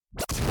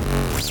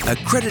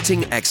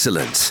Accrediting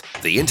Excellence,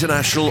 the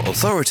international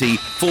authority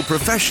for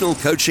professional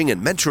coaching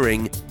and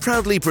mentoring,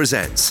 proudly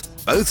presents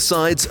Both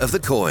Sides of the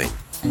Coin.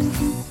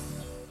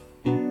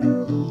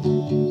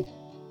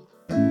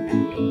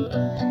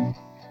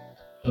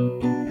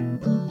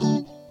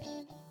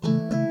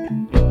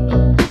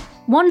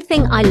 One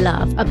thing I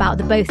love about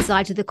the Both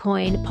Sides of the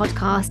Coin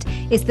podcast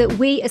is that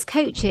we as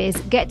coaches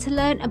get to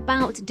learn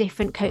about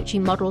different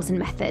coaching models and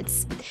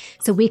methods,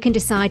 so we can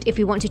decide if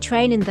we want to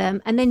train in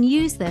them and then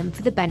use them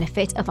for the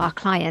benefit of our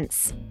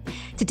clients.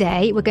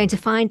 Today, we're going to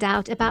find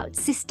out about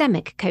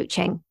systemic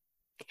coaching.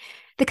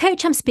 The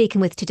coach I'm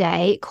speaking with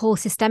today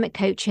calls systemic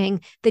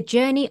coaching the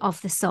journey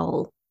of the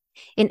soul.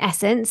 In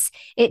essence,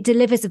 it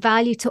delivers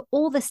value to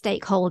all the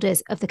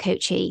stakeholders of the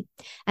coachee,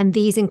 and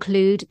these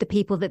include the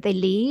people that they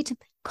lead,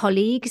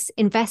 colleagues,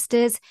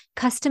 investors,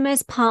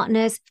 customers,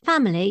 partners,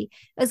 family,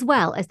 as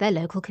well as their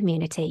local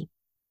community.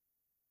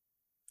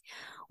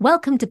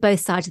 Welcome to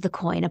Both Sides of the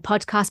Coin, a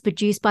podcast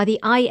produced by the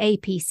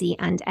IAPC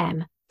and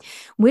M.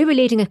 We're a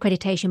leading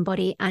accreditation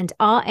body, and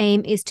our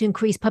aim is to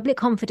increase public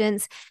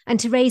confidence and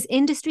to raise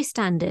industry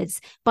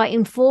standards by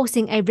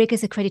enforcing a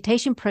rigorous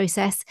accreditation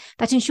process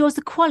that ensures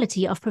the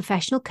quality of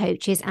professional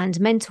coaches and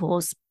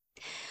mentors.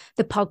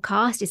 The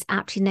podcast is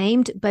aptly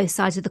named Both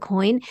Sides of the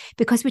Coin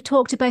because we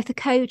talk to both a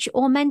coach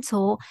or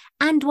mentor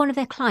and one of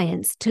their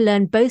clients to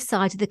learn both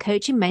sides of the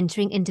coaching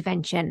mentoring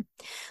intervention,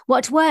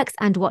 what works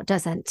and what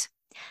doesn't.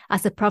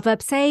 As the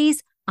proverb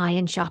says,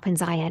 iron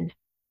sharpens iron.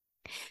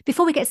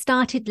 Before we get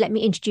started, let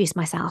me introduce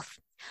myself.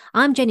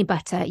 I'm Jenny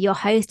Butter, your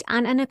host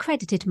and an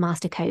accredited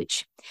master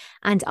coach,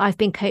 and I've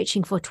been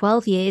coaching for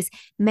 12 years,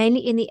 mainly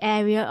in the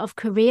area of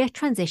career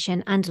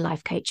transition and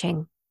life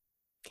coaching.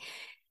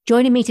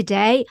 Joining me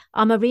today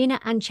are Marina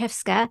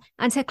Anchevska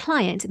and her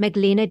client,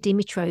 Meglena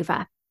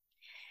Dimitrova.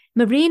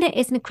 Marina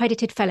is an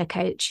accredited fellow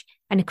coach,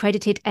 an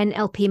accredited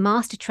NLP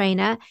Master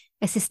Trainer,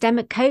 a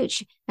systemic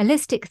coach, a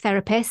holistic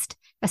therapist,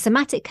 a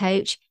somatic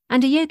coach,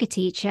 and a yoga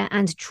teacher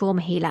and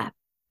trauma healer.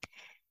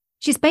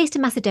 She's based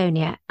in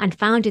Macedonia and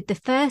founded the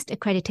first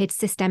accredited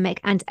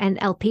systemic and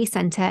NLP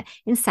centre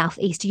in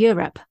Southeast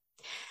Europe.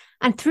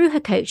 And through her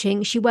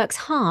coaching, she works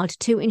hard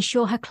to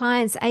ensure her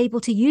clients are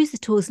able to use the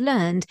tools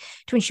learned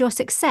to ensure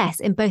success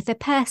in both their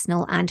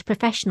personal and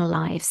professional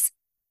lives.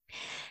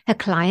 Her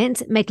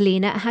client,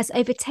 Meglena, has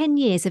over 10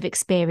 years of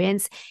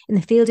experience in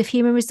the field of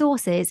human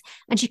resources,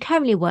 and she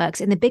currently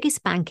works in the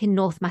biggest bank in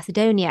North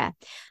Macedonia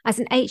as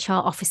an HR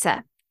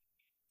officer.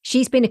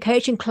 She's been a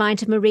coaching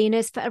client of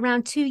Marina's for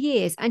around 2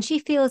 years, and she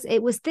feels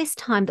it was this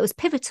time that was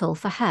pivotal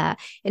for her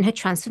in her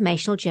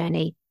transformational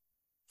journey.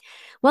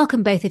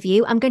 Welcome, both of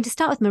you. I'm going to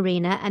start with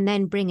Marina and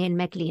then bring in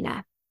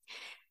Meglena.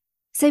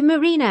 So,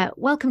 Marina,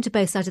 welcome to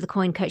Both Sides of the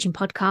Coin Coaching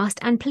Podcast,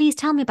 and please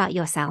tell me about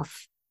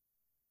yourself.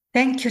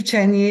 Thank you,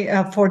 Jenny,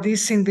 for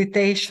this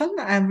invitation.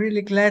 I'm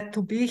really glad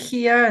to be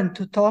here and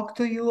to talk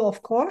to you,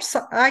 of course.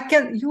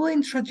 You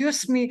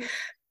introduced me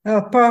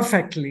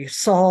perfectly.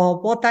 So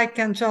what I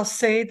can just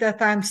say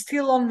that I'm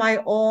still on my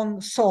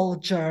own soul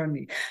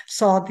journey.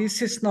 So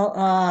this is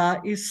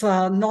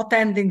not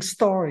ending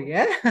story.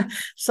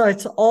 So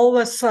it's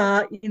always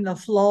in a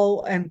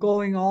flow and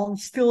going on,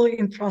 still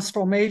in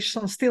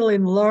transformation, still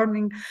in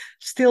learning,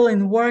 still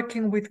in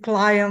working with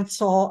clients.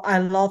 So I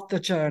love the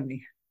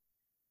journey.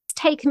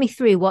 Take me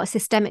through what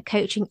systemic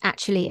coaching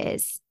actually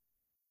is.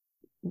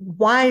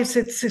 Why is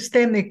it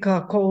systemic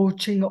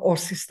coaching or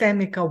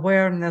systemic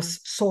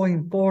awareness so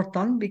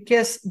important?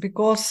 Because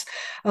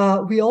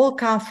we all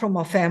come from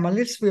our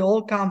families, we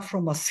all come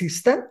from a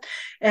system,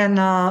 and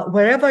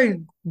wherever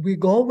we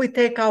go, we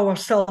take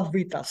ourselves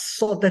with us.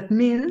 So that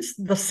means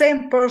the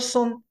same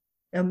person,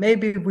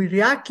 maybe we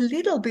react a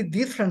little bit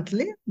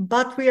differently,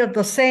 but we are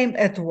the same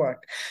at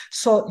work.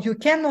 So you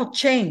cannot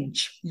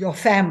change your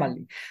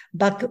family,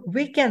 but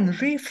we can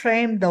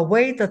reframe the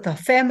way that the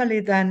family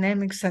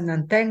dynamics and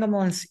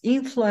entanglements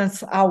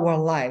influence our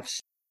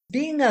lives.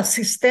 Being a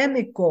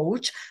systemic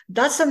coach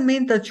doesn't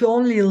mean that you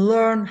only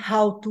learn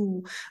how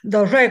to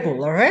the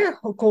regular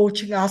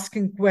coaching,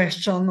 asking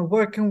questions,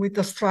 working with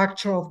the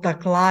structure of the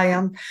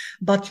client,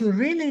 but you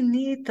really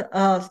need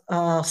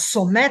a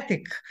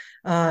somatic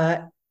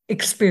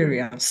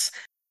experience.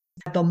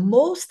 The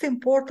most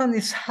important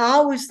is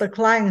how is the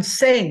client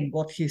saying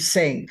what he's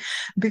saying,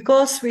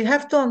 because we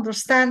have to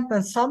understand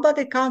when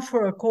somebody comes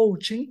for a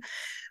coaching,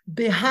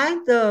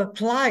 behind the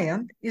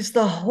client is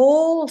the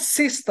whole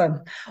system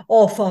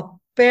of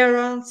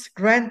parents,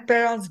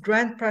 grandparents,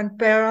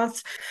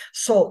 grandparents.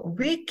 So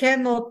we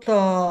cannot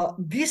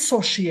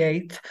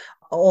dissociate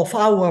of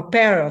our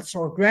parents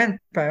or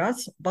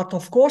grandparents, but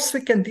of course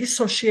we can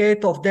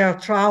dissociate of their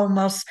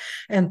traumas,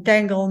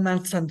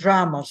 entanglements, and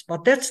dramas,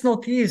 but that's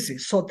not easy.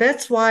 So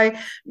that's why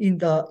in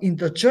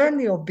the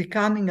journey of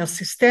becoming a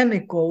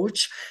systemic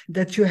coach,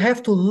 that you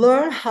have to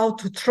learn how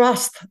to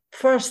trust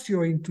first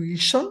your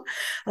intuition,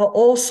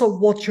 also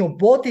what your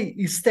body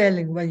is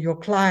telling when your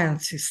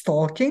client is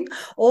talking,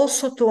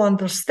 also to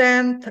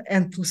understand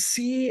and to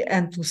see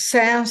and to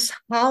sense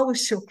how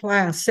is your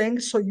client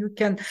saying, so you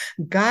can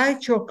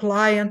guide your client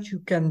client,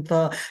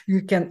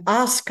 you can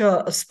ask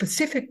a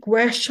specific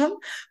question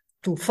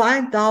to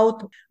find out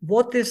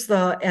what is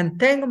the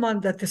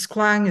entanglement that this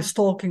client is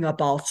talking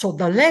about. So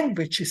the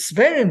language is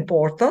very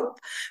important,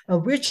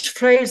 which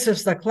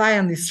phrases the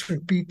client is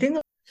repeating.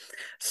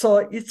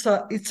 So it's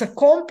a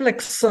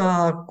complex,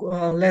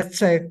 let's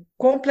say,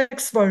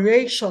 complex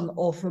variation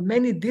of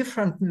many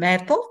different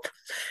methods.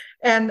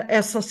 And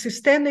as a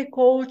systemic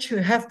coach, you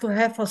have to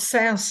have a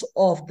sense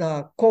of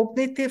the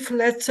cognitive,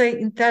 let's say,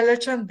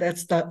 intelligence.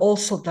 That's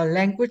also the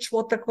language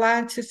what the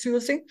client is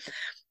using.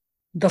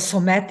 The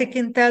somatic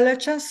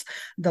intelligence,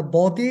 the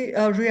body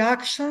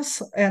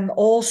reactions, and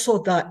also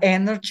the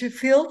energy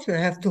field. You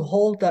have to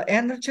hold the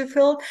energy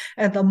field.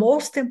 And the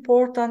most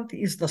important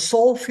is the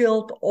soul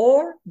field,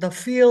 or the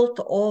field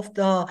of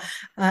the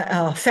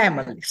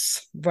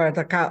families where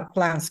the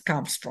clients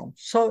comes from.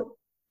 So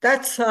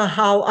that's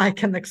how I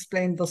can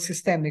explain the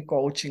systemic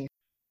coaching.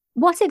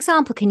 What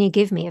example can you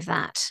give me of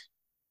that?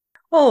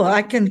 Oh,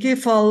 I can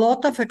give a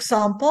lot of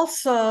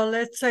examples.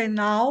 Let's say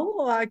now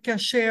I can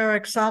share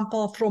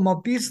example from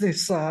a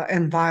business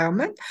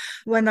environment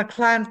when a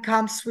client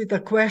comes with a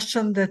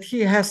question that he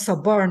has a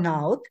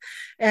burnout.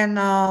 And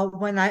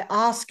when I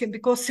ask him,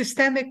 because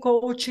systemic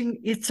coaching,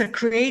 it's a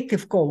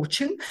creative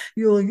coaching,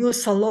 you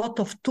use a lot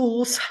of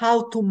tools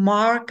how to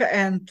mark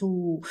and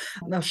to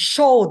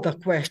show the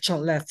question,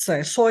 let's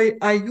say. So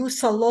I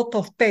use a lot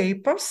of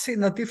papers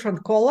in a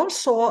different colors.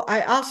 So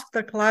I ask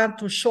the client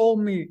to show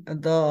me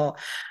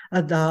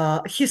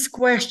his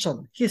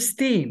question, his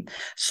theme.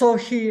 So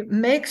he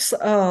makes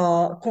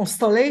a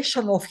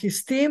constellation of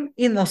his theme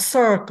in a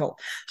circle.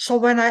 So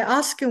when I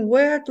ask him,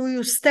 where do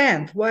you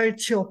stand? Where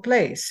is your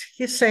place?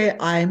 He say,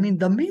 I'm in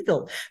the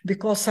middle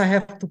because I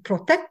have to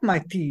protect my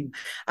team.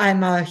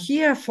 I'm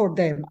here for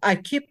them. I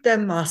keep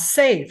them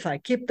safe. I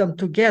keep them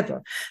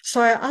together.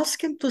 So I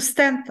ask him to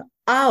stand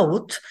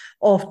out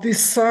of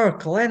this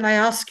circle, and I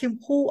ask him,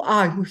 who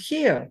are you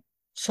here?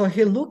 So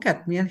he look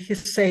at me and he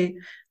say,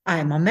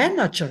 I'm a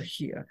manager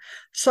here.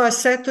 So I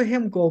said to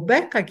him, go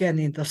back again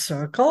in the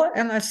circle.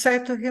 And I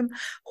said to him,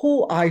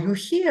 who are you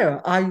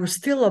here? Are you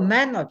still a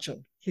manager?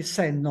 He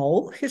said,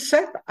 no. He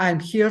said,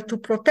 I'm here to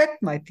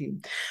protect my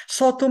team.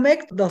 So to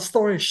make the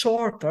story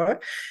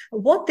shorter,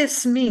 what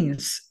this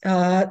means,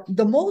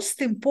 the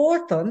most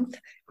important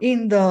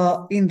in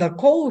the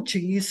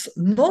coaching is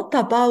not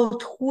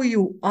about who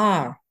you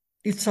are.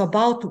 It's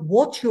about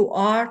what you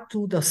are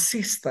to the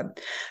system.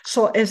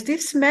 So as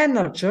this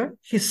manager,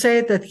 he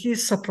said that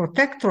he's a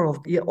protector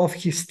of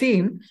his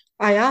team.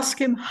 I asked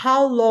him,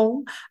 how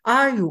long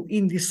are you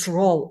in this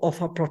role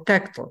of a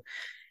protector?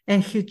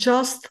 And he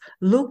just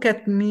looked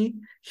at me,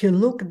 he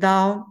looked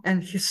down,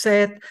 and he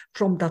said,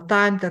 from the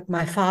time that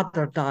my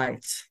father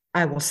died.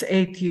 I was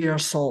 8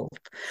 years old.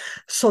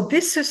 So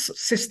this is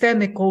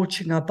systemic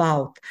coaching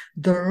about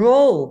the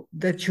role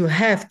that you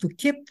have to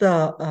keep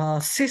the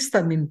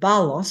system in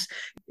balance.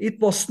 It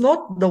was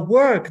not the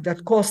work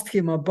that caused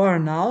him a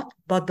burnout,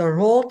 but the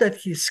role that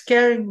he's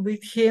carrying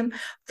with him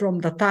from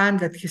the time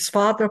that his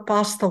father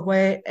passed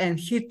away, and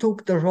he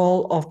took the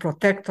role of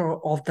protector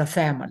of the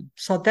family.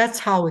 So that's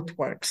how it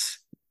works.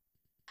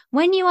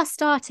 When you are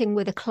starting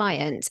with a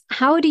client,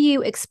 how do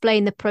you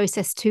explain the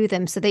process to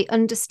them so they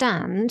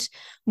understand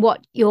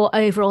what your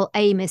overall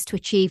aim is to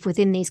achieve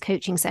within these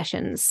coaching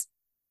sessions?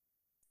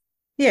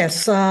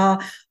 Yes,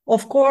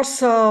 of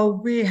course,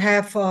 we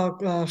have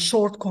a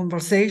short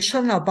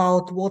conversation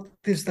about what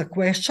is the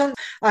question.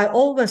 I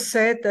always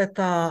said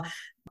that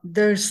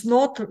there's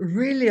not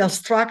really a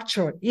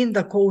structure in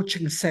the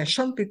coaching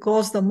session,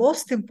 because the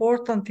most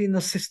important in the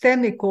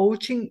systemic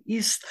coaching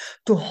is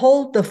to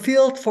hold the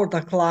field for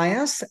the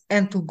clients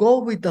and to go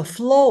with the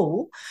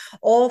flow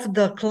of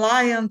the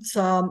client's,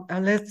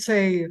 let's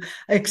say,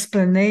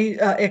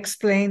 explanation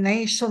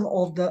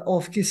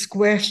of his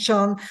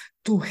question,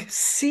 to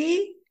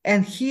see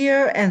and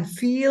hear and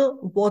feel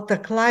what the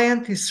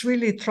client is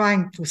really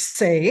trying to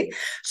say.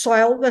 So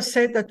I always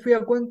say that we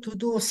are going to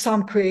do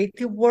some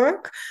creative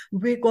work.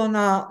 We're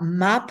gonna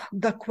map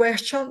the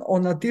question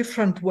on a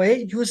different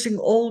way using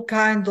all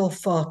kinds of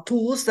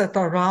tools that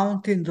are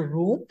around in the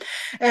room.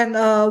 And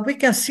we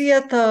can see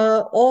it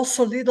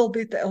also a little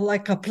bit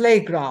like a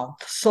playground.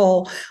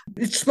 So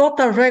it's not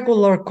a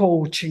regular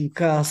coaching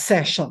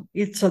session.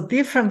 It's a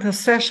different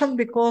session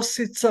because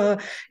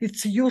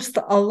it's used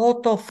a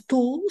lot of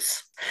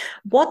tools.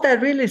 What I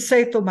really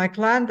say to my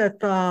client that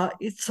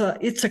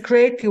it's a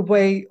creative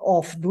way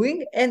of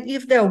doing, and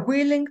if they're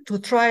willing to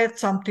try it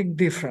something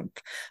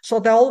different, so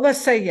they always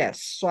say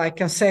yes. So I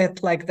can say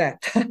it like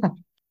that.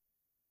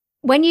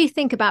 When you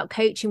think about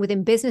coaching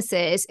within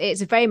businesses,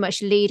 it's very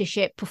much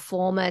leadership,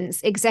 performance,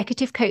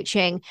 executive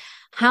coaching.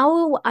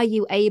 How are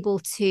you able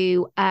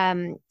to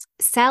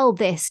sell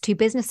this to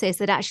businesses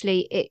that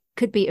actually it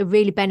could be a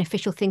really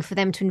beneficial thing for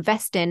them to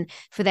invest in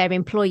for their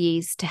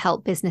employees to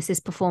help businesses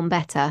perform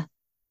better?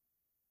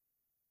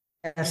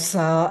 Yes,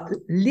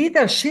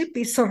 leadership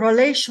is a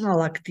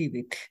relational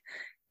activity.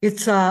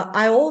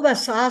 I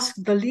always ask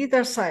the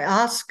leaders, I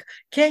ask,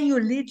 can you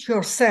lead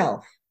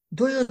yourself?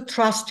 Do you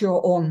trust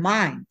your own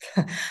mind?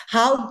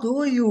 How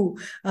do you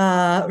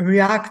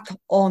react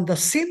on the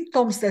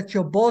symptoms that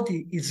your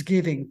body is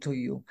giving to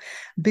you?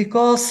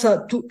 Because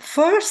to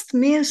first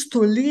means to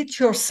lead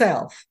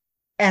yourself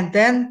and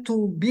then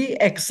to be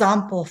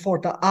example for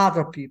the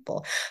other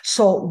people.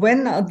 So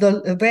when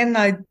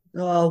I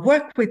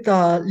work with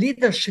a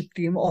leadership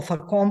team of a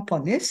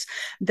companies,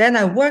 then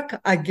I work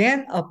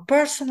again a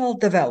personal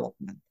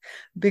development.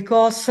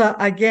 Because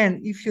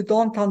again, if you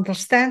don't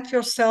understand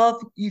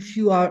yourself, if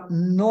you are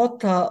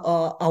not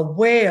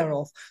aware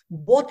of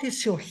what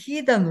is your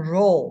hidden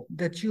role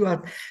that you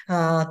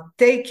are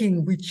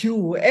taking with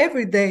you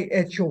every day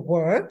at your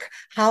work,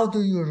 how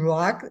do you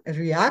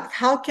react?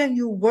 How can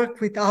you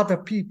work with other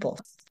people?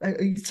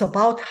 It's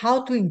about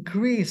how to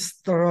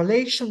increase the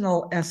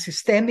relational and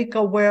systemic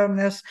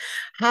awareness,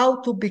 how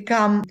to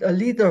become a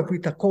leader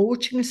with the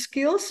coaching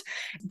skills.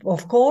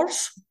 Of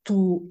course,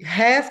 to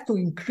have to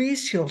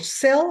increase your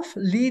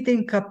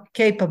self-leading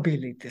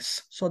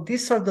capabilities. So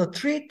these are the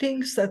three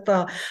things that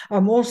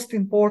are most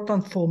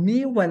important for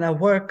me when I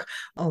work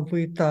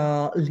with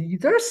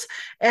leaders.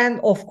 And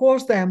of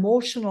course, the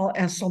emotional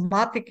and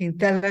somatic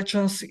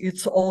intelligence,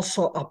 it's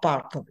also a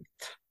part of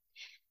it.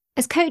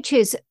 As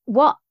coaches,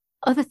 what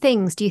other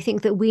things do you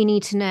think that we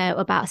need to know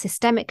about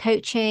systemic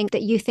coaching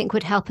that you think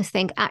would help us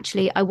think,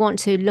 actually, I want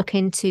to look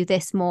into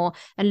this more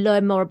and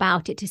learn more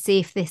about it to see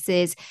if this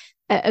is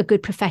a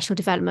good professional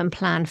development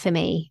plan for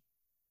me?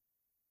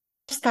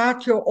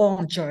 Start your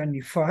own journey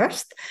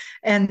first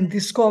and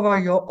discover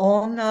your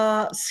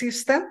own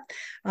system.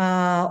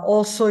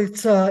 Also,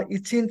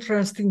 it's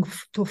interesting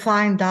to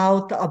find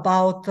out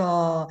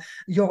about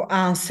your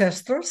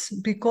ancestors,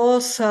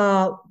 because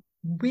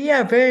we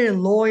are very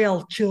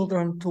loyal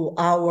children to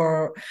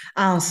our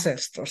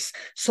ancestors.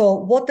 So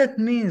what that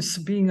means,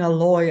 being a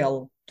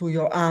loyal to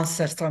your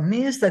ancestor,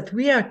 means that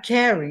we are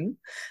carrying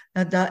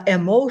the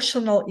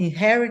emotional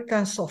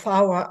inheritance of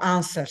our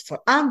ancestor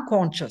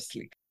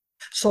unconsciously.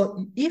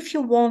 So if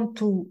you want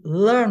to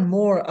learn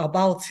more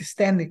about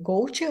systemic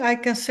coaching, I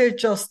can say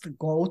just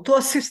go to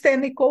a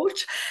systemic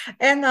coach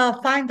and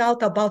find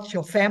out about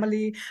your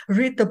family,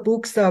 read the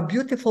books. There are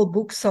beautiful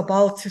books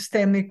about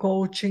systemic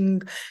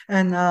coaching,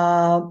 and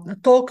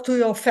talk to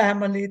your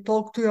family,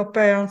 talk to your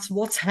parents,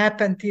 what's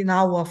happened in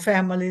our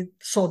family.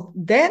 So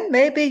then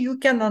maybe you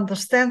can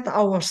understand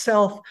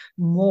ourselves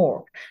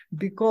more,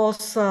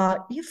 because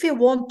if you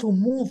want to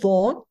move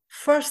on,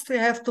 first we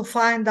have to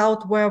find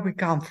out where we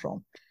come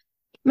from.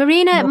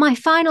 Marina, my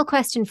final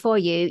question for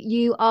you.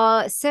 You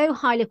are so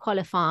highly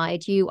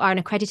qualified. You are an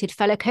accredited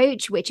fellow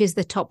coach, which is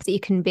the top that you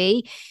can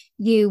be.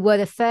 You were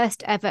the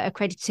first ever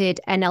accredited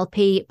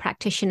NLP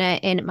practitioner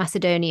in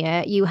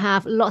Macedonia. You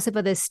have lots of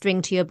other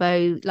string to your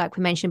bow, like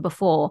we mentioned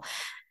before.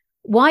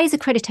 Why is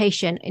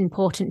accreditation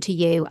important to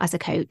you as a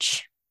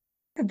coach?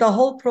 The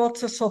whole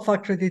process of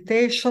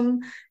accreditation,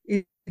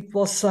 it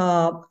was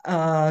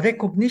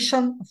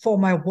recognition for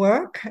my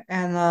work.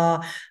 And,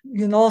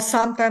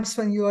 sometimes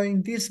when you are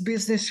in this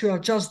business, you are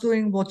just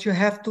doing what you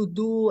have to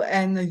do,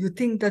 and you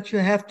think that you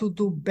have to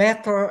do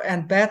better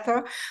and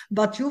better,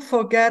 but you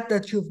forget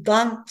that you've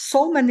done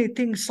so many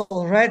things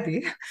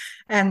already.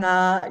 And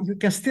you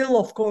can still,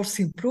 of course,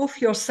 improve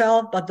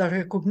yourself, but the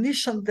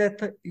recognition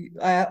that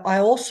I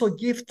also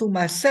give to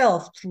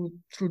myself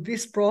through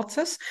this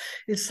process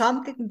is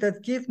something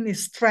that gives me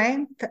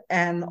strength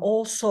and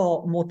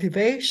also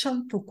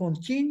motivation to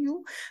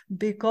continue,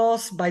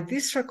 because by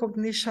this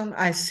recognition,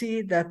 I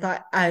see that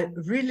I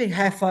really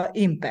have an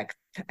impact,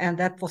 and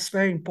that was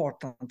very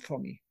important for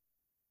me.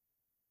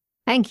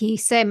 Thank you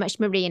so much,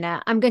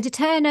 Marina. I'm going to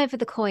turn over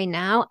the coin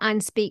now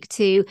and speak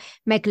to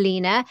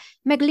Meglena.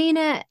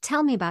 Meglena,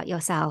 tell me about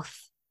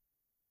yourself.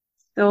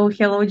 So,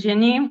 hello,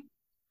 Jenny.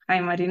 Hi,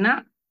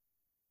 Marina.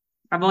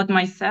 About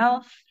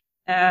myself,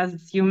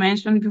 as you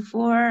mentioned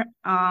before,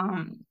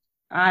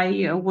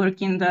 I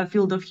work in the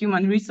field of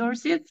human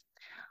resources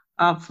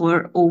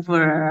for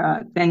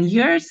over 10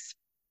 years.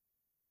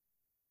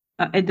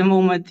 At the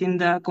moment in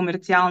the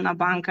Komercijalna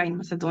Banka in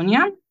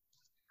Macedonia.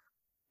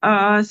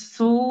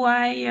 So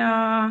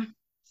I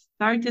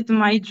started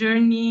my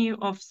journey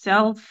of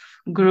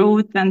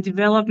self-growth and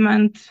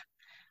development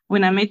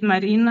when I met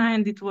Marina,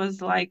 and it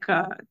was like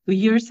 2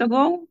 years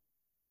ago.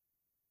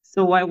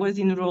 So I was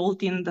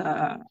enrolled in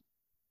the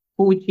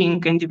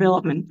coaching and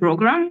development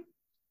program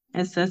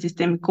as a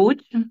systemic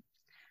coach.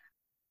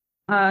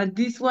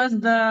 This was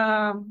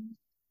the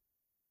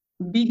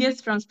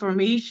biggest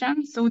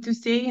transformation, so to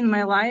say, in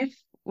my life,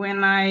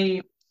 when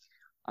I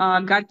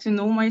got to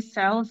know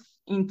myself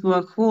into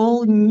a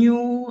whole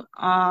new,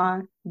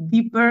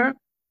 deeper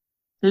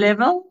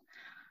level,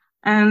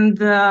 and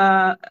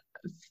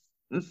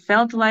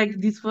felt like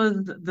this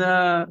was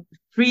the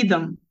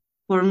freedom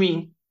for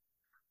me.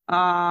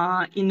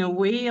 In a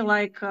way,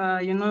 like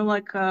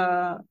like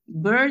a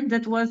bird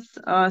that was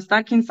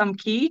stuck in some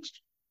cage.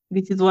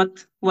 This is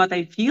what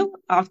I feel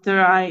after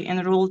I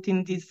enrolled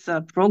in this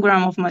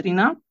program of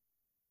Marina,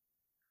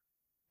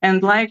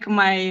 and like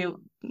my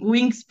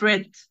wings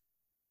spread,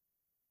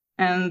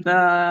 and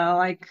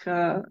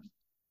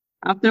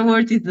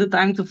afterwards it's the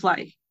time to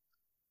fly.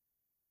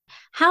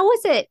 How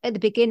was it at the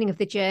beginning of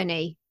the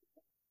journey?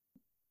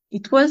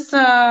 It was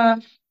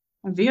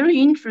very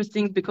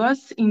interesting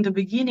because in the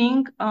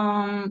beginning,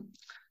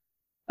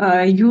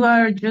 you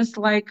are just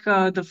like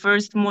the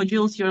first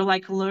modules, you're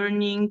like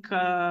learning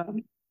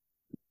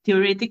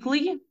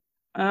theoretically,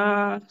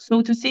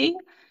 so to say.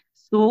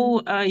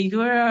 So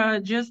you're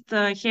just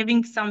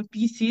having some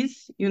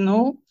pieces,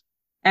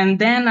 and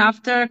then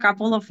after a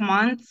couple of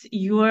months,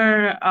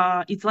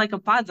 it's like a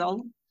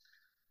puzzle.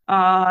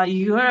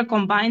 You're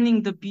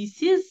combining the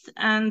pieces,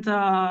 and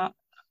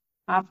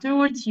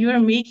afterwards you're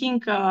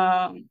making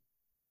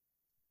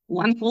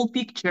one whole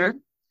picture.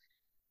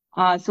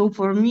 So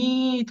for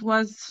me, it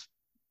was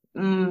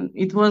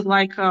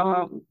like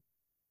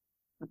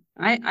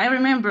I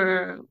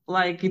remember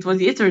like it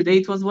was yesterday.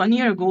 It was 1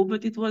 year ago,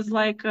 but it was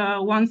like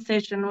one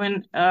session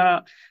when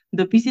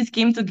the pieces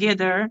came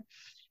together,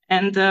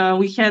 and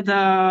we had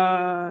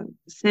a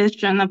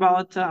session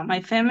about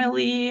my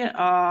family,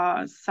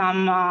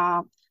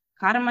 some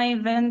karma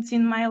events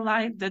in my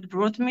life that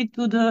brought me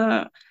to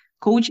the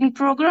coaching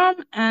program,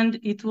 and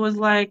it was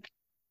like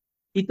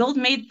it all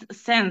made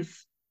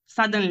sense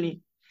suddenly.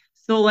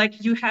 So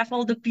like you have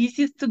all the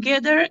pieces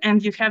together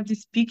and you have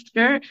this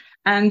picture,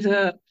 and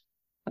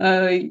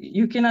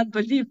you cannot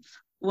believe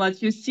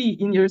what you see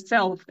in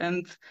yourself,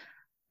 and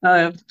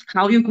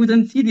how you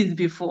couldn't see this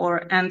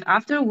before. And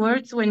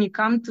afterwards, when you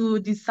come to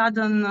this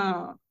sudden,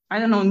 I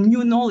don't know,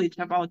 new knowledge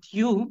about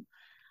you,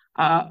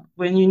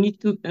 when you need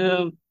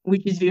to,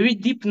 which is very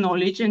deep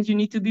knowledge, and you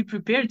need to be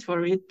prepared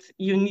for it.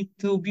 You need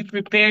to be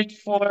prepared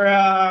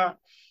for,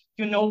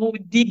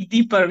 dig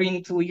deeper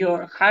into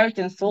your heart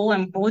and soul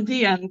and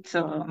body and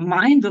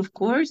mind, of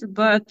course.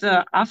 But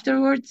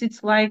afterwards,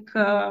 it's like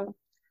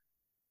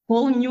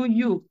whole new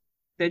you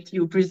that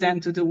you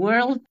present to the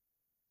world.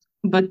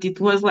 But it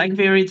was like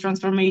very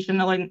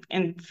transformational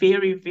and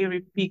very,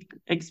 very big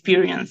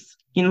experience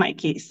in my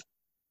case.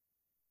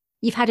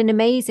 You've had an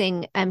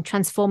amazing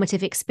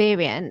transformative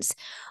experience.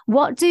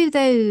 What do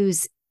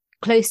those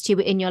close to you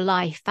in your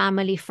life,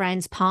 family,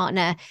 friends,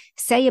 partner,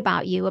 say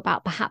about you,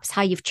 about perhaps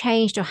how you've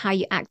changed or how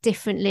you act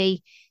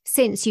differently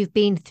since you've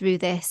been through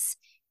this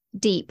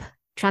deep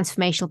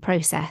transformational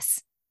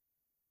process?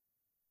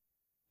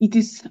 It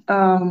is,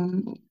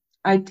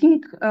 I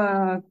think,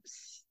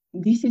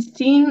 this is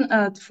seen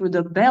through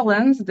the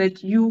balance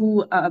that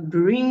you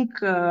bring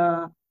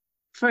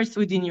first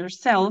within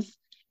yourself.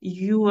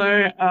 You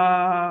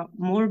are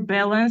more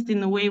balanced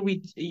in a way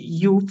with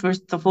you,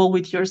 first of all,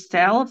 with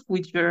yourself,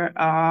 with your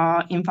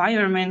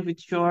environment,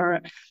 with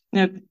your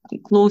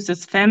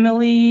closest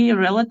family,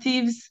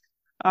 relatives,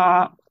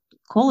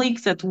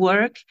 colleagues at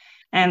work.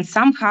 And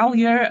somehow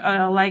you're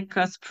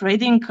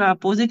spreading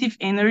positive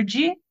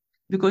energy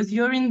because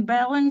you're in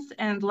balance,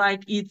 and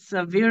like it's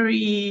a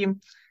very,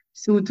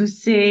 so to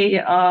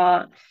say,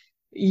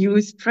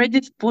 you spread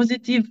this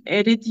positive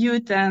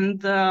attitude,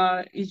 and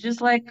it's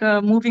just like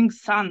a moving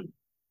sun.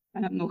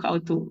 I don't know how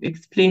to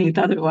explain it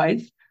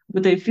otherwise,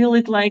 but I feel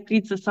it like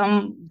it's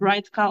some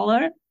bright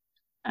color,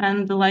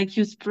 and like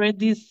you spread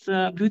this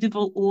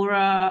beautiful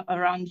aura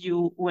around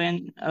you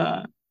when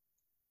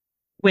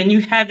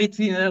you have it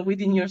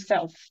within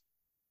yourself.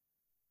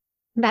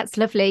 That's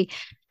lovely.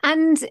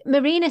 And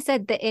Marina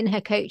said that in her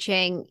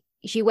coaching,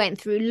 she went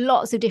through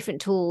lots of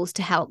different tools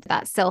to help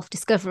that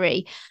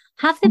self-discovery.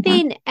 Have there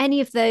been any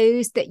of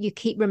those that you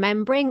keep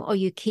remembering or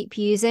you keep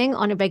using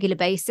on a regular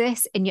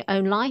basis in your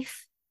own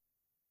life?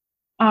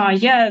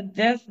 Yeah,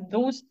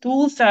 those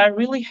tools are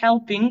really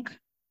helping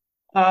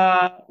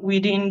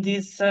within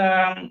this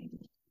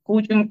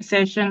coaching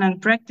session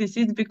and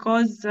practices,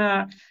 because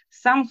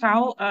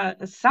somehow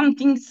some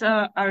things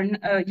are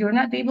you're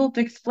not able to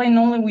explain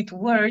only with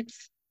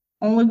words,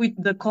 only with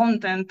the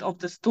content of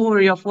the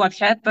story of what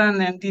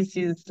happened, and this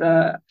is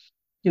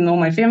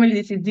my family,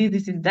 this is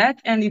this is that,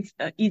 and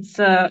there is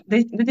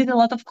a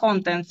lot of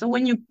content. So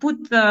when you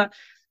put down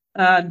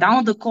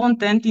the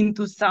content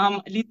into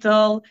some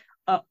little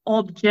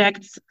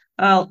objects,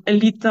 a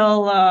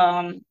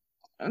little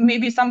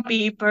maybe some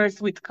papers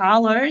with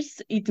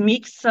colors, it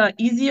makes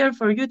easier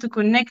for you to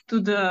connect to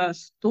the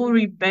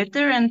story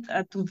better and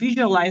to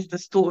visualize the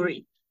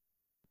story.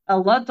 A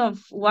lot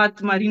of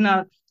what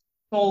Marina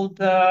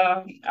told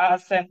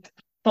us and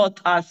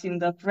taught us in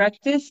the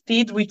practice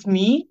stayed with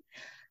me,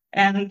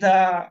 and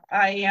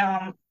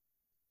I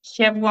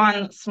have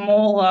one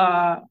small,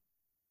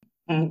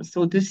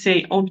 so to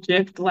say,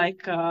 object,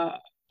 like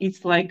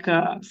it's like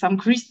some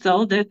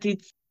crystal that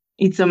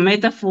it's a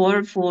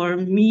metaphor for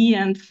me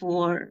and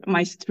for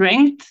my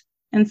strength.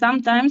 And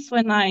sometimes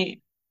when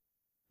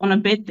on a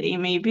bad day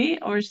maybe,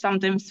 or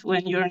sometimes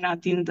when you're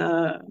not in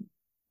the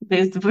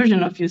best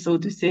version of you, so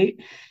to say.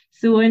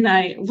 So when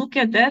I look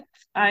at that,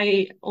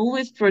 I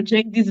always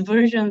project this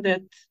version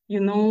that,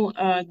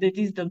 that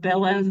is the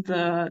balance,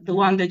 the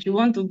one that you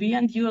want to be,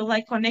 and you are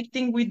like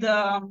connecting with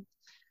the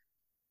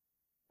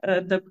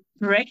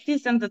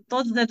practice and the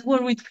thoughts that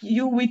were with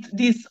you with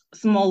these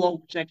small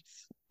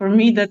objects. For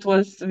me, that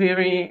was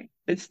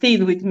it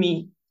stayed with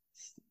me.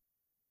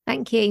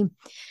 Thank you.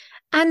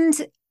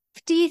 And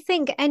Do you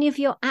think any of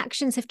your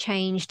actions have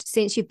changed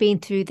since you've been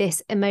through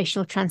this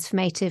emotional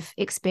transformative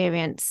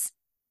experience?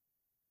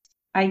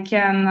 I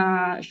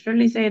can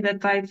surely say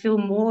that I feel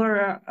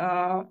more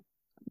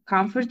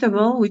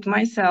comfortable with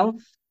myself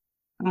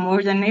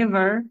more than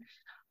ever.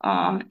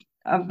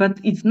 But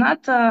it's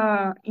not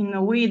in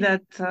a way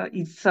that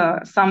it's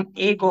some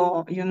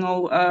ego,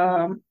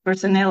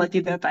 personality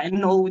that I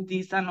know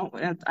this and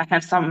I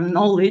have some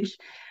knowledge.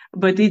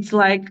 But it's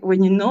like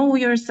when you know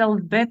yourself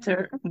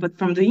better, but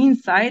from the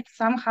inside,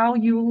 somehow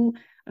you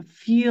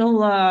feel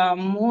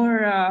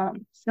more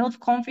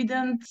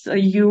self-confident.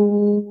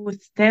 You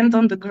stand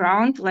on the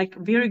ground, like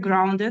very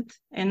grounded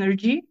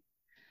energy.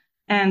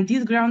 And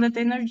this grounded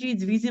energy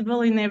is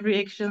visible in every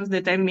actions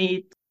that I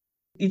made.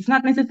 It's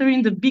not necessarily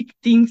in the big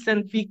things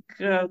and big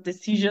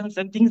decisions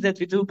and things that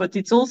we do, but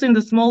it's also in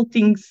the small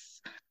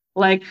things,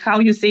 like how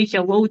you say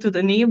hello to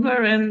the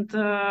neighbor and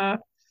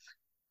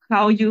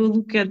how you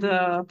look at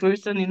the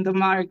person in the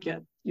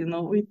market.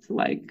 It's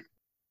like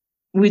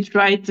we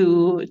try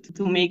to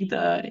make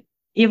the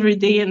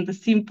everyday and the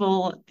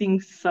simple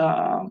things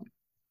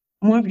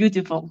more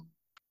beautiful.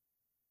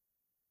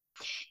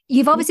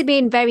 You've obviously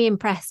been very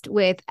impressed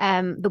with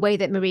the way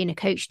that Marina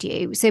coached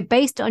you. So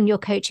based on your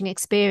coaching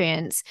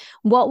experience,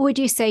 what would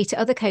you say to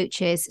other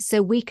coaches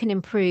so we can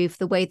improve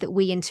the way that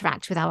we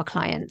interact with our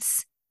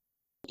clients?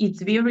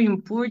 It's very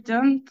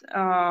important,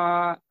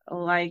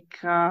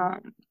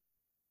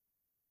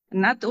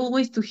 not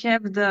always to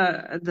have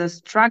the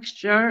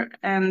structure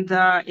and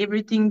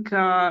everything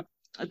to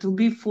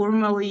be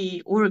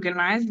formally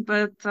organized,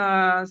 but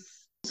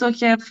also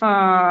have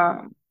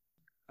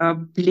a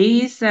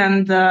place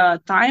and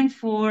time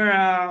for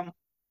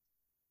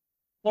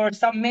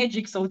some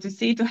magic, so to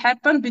say, to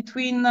happen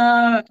between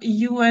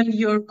you and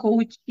your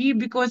coachee,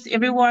 because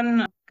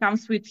everyone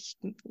comes with,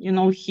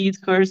 his,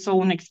 her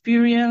own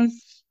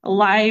experience,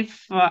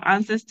 life,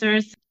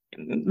 ancestors,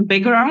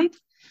 background.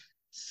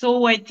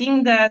 So I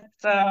think that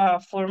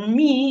for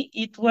me,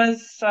 it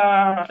was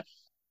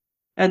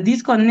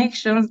these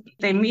connections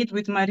I made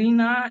with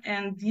Marina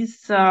and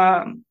this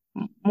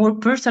more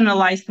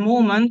personalized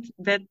moment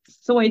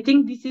so I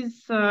think this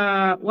is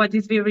what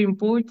is very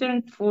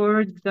important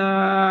for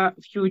the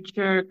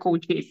future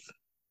coaches.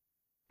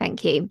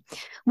 Thank you.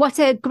 What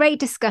a great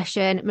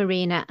discussion,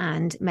 Marina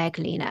and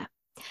Meglena.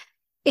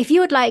 If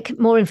you would like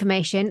more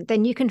information,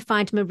 then you can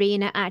find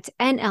Marina at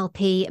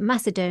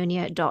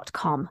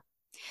nlpmacedonia.com.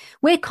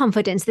 We're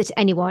confident that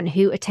anyone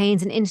who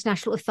attains an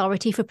international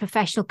authority for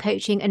professional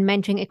coaching and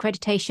mentoring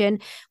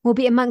accreditation will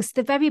be amongst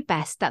the very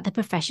best that the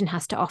profession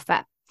has to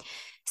offer.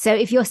 So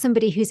if you're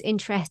somebody who's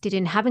interested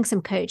in having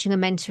some coaching or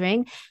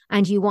mentoring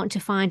and you want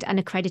to find an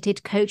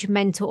accredited coach,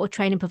 mentor or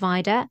training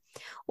provider,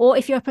 or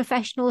if you're a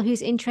professional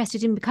who's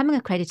interested in becoming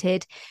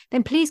accredited,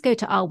 then please go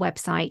to our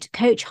website,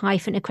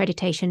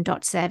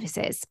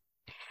 coach-accreditation.services.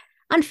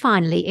 And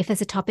finally, if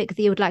there's a topic that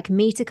you would like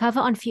me to cover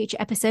on future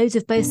episodes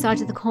of Both Sides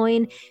of the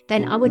Coin,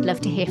 then I would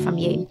love to hear from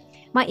you.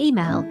 My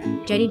email,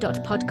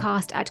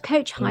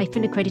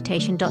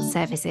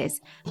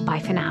 janie.podcast@coach-accreditation.services. Bye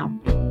for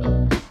now.